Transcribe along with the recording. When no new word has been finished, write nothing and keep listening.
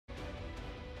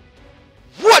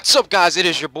What's up, guys? It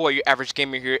is your boy, your average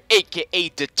gamer here, aka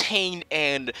Detained,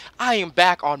 and I am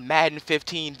back on Madden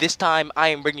 15. This time, I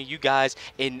am bringing you guys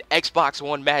an Xbox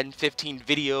One Madden 15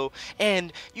 video,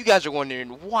 and you guys are wondering,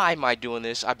 why am I doing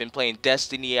this? I've been playing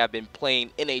Destiny, I've been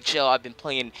playing NHL, I've been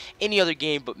playing any other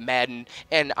game but Madden,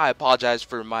 and I apologize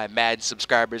for my Madden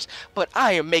subscribers, but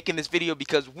I am making this video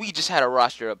because we just had a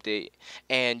roster update,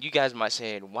 and you guys might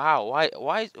say, wow,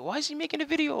 why is he making a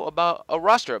video about a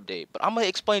roster update? But I'm going to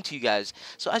explain to you guys.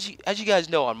 So as you guys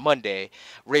know, on Monday,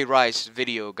 Ray Rice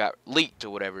video got leaked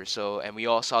or whatever. So, and we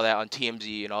all saw that on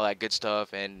TMZ and all that good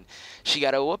stuff. And she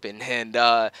got a whooping. And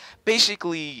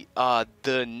basically,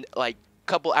 the like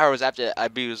couple hours after, I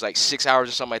believe it was like 6 hours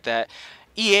or something like that,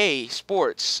 EA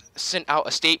Sports sent out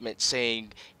a statement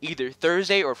saying either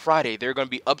Thursday or Friday they're going to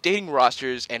be updating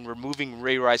rosters and removing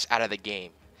Ray Rice out of the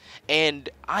game. And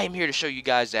I am here to show you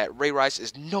guys that Ray Rice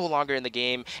is no longer in the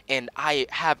game, and I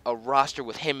have a roster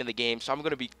with him in the game, so I'm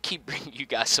going to keep bringing you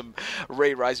guys some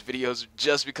Ray Rice videos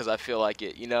just because I feel like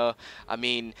it, you know? I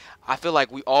mean, I feel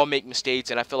like we all make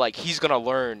mistakes, and I feel like he's going to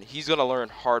learn. He's going to learn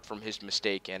hard from his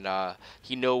mistake, and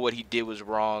he know what he did was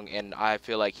wrong, and I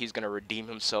feel like he's going to redeem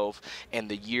himself in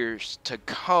the years to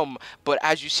come. But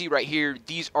as you see right here,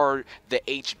 these are the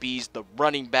HBs, the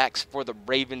running backs for the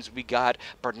Ravens. We got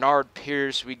Bernard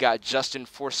Pierce, we got Justin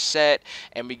Forsett,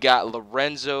 and we got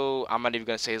Lorenzo, I'm not even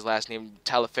going to say his last name,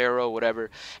 Talaferro,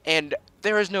 whatever. And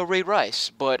there is no Ray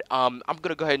Rice, but I'm going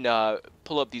to go ahead and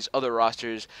pull up these other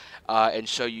rosters and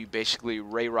show you basically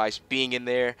Ray Rice being in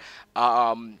there.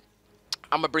 I'm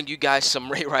going to bring you guys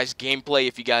some Ray Rice gameplay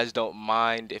if you guys don't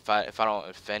mind, if I don't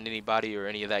offend anybody or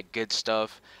any of that good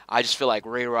stuff. I just feel like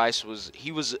Ray Rice was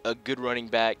a good running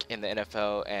back in the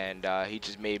NFL, and he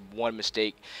just made one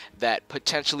mistake that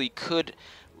potentially could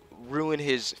ruin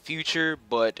his future,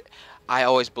 but I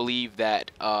always believe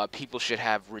that people should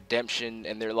have redemption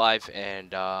in their life,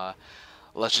 and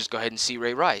let's just go ahead and see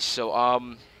Ray Rice. So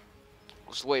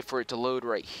let's wait for it to load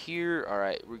right here.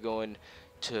 Alright, we're going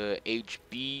to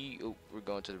HB. Oh, we're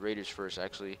going to the Raiders first,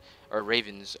 actually, or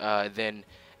Ravens. Then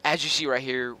as you see right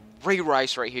here, Ray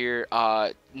Rice right here,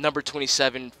 number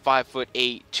 27,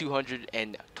 5'8",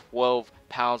 212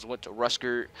 pounds, went to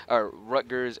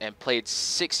Rutgers and played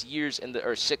 6 seasons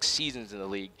in the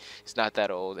league. He's not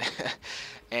that old.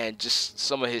 And just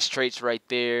some of his traits right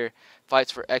there: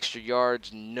 fights for extra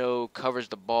yards, no; covers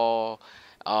the ball,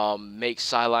 makes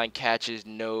sideline catches,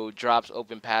 no; drops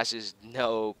open passes,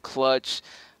 no; clutch.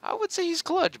 I would say he's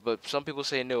clutch, but some people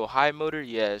say no. High motor,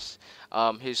 yes.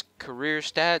 His career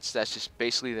stats, that's just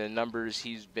basically the numbers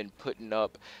he's been putting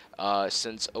up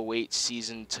since '08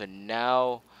 season to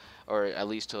now, or at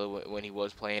least to when he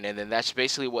was playing. And then that's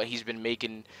basically what he's been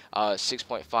making,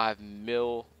 6.5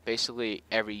 mil basically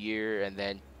every year. And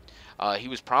then he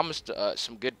was promised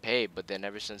some good pay, but then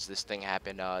ever since this thing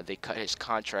happened, they cut his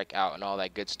contract out and all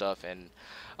that good stuff. And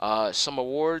some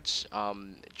awards: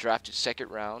 drafted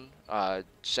second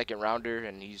rounder,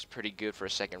 and he's pretty good for a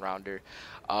second rounder.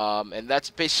 And that's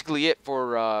basically it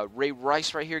for Ray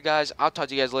Rice right here, guys. I'll talk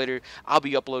to you guys later. I'll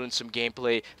be uploading some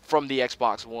gameplay from the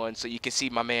Xbox One, so you can see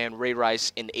my man Ray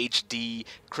Rice in HD,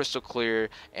 crystal clear.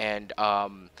 And I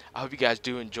hope you guys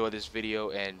do enjoy this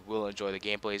video and will enjoy the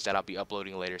gameplays that I'll be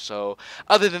uploading later. So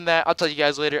other than that, I'll talk to you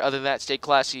guys later. Other than that, stay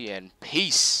classy and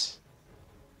peace.